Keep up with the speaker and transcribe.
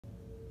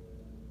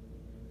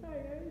Hi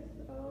guys.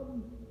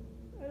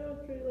 I know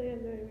it's pretty late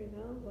at night right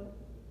now, but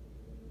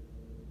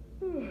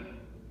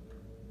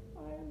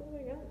I'm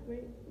moving out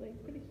like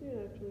pretty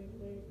soon actually.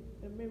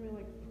 Maybe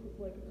like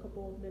a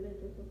couple of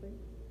minutes or something.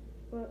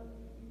 But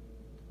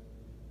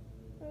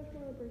I just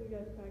want to bring you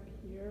guys back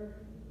here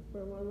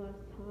for one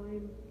last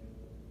time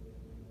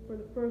for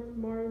the first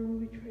Mario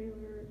movie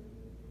trailer.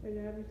 And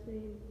have you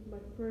seen my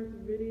first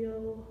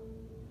video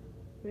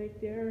right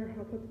there?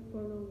 I'll put the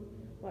phone.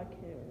 Well, I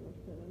can't really much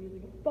because I'm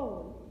using a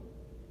phone.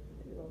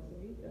 You don't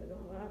see? I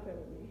don't laugh at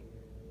me.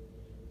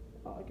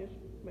 Oh, I guess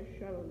my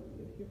shadow.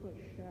 Here's my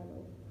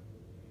shadow.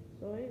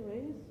 So,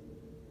 anyways,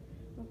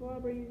 I thought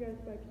I'd bring you guys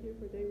back here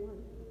for day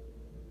one.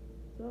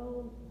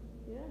 So,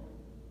 yeah.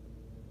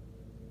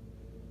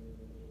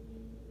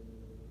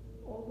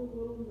 All those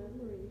little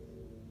memories.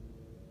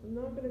 I'm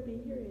not gonna be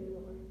here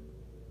anymore.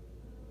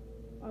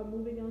 I'm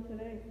moving out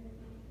today.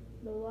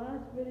 The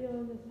last video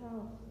in this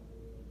house.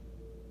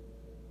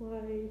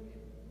 Like,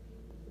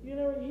 you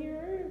know,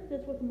 here,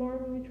 that's what the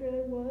Mario movie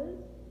trailer was.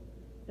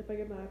 If I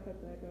get my iPad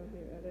back on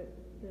here, edit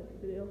this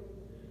video.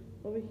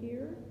 Over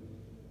here,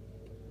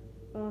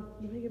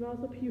 Mickey Mouse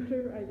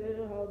computer. I didn't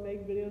know how to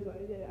make videos.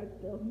 I'm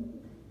dumb.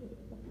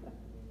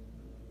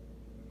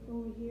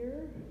 Over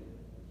here,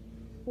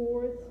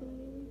 forward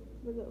scene.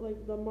 Was it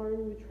like the Mario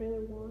movie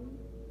trailer one?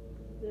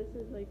 This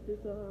is like this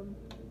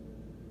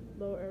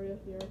low area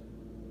here.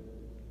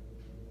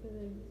 And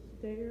then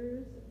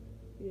stairs.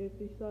 If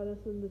you saw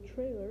this in the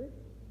trailer,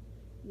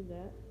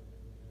 that.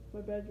 My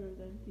bedroom's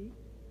empty.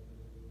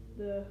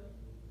 The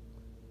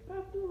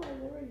bathroom I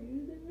never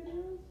used in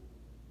videos.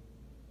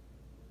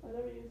 I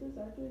never used this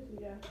actually, so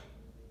yeah.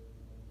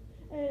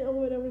 And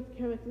over there was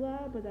Kevin's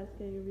lab, but that's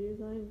getting reviews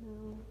on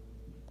now.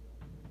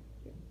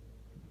 Here.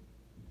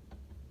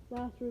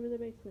 Last room in the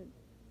basement.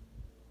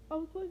 I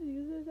was supposed to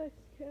use this as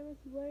Kevin's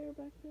layer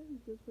back then,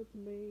 just for the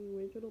main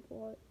original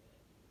plot,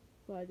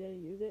 but I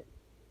didn't use it.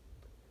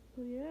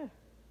 So yeah.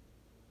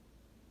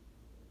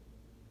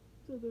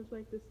 So there's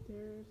like the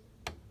stairs,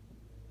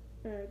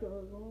 and it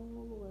goes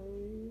all the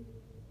way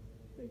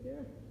right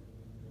there.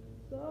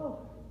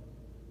 So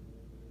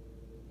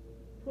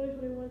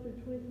 2021 through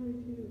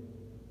 2022.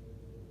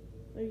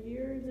 A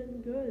year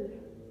isn't good.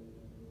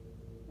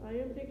 I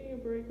am taking a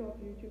break off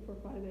YouTube for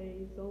 5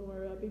 days. Don't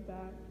worry, I'll be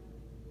back.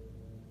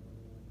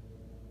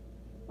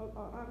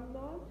 I'm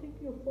not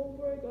taking a full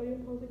break. I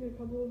am posting a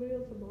couple of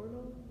videos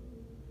tomorrow.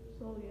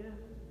 So yeah.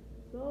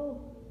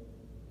 So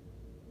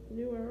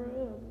new era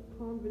of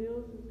calm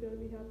videos is gonna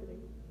be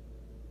happening.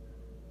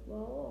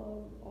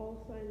 Well,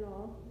 I'll sign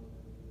off.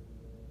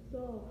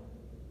 So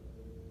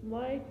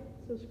like,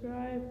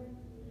 subscribe,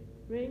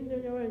 ring the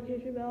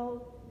notification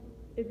bell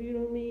if you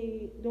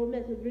don't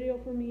miss a video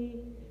from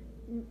me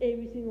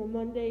every single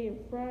Monday and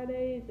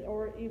Fridays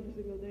or every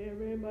single day.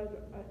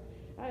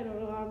 I don't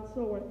know, I'm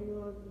still working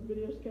on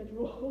video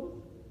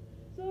schedules.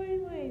 So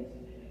anyways,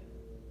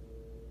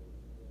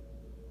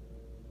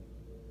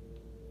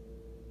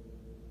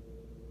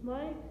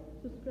 like,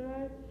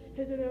 subscribe,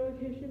 hit the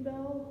notification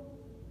bell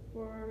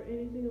for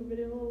any single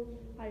video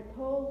I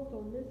post,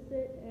 don't miss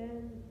it,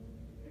 and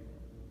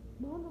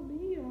Mamma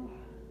Mia.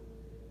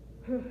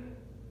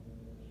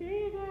 See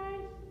you guys.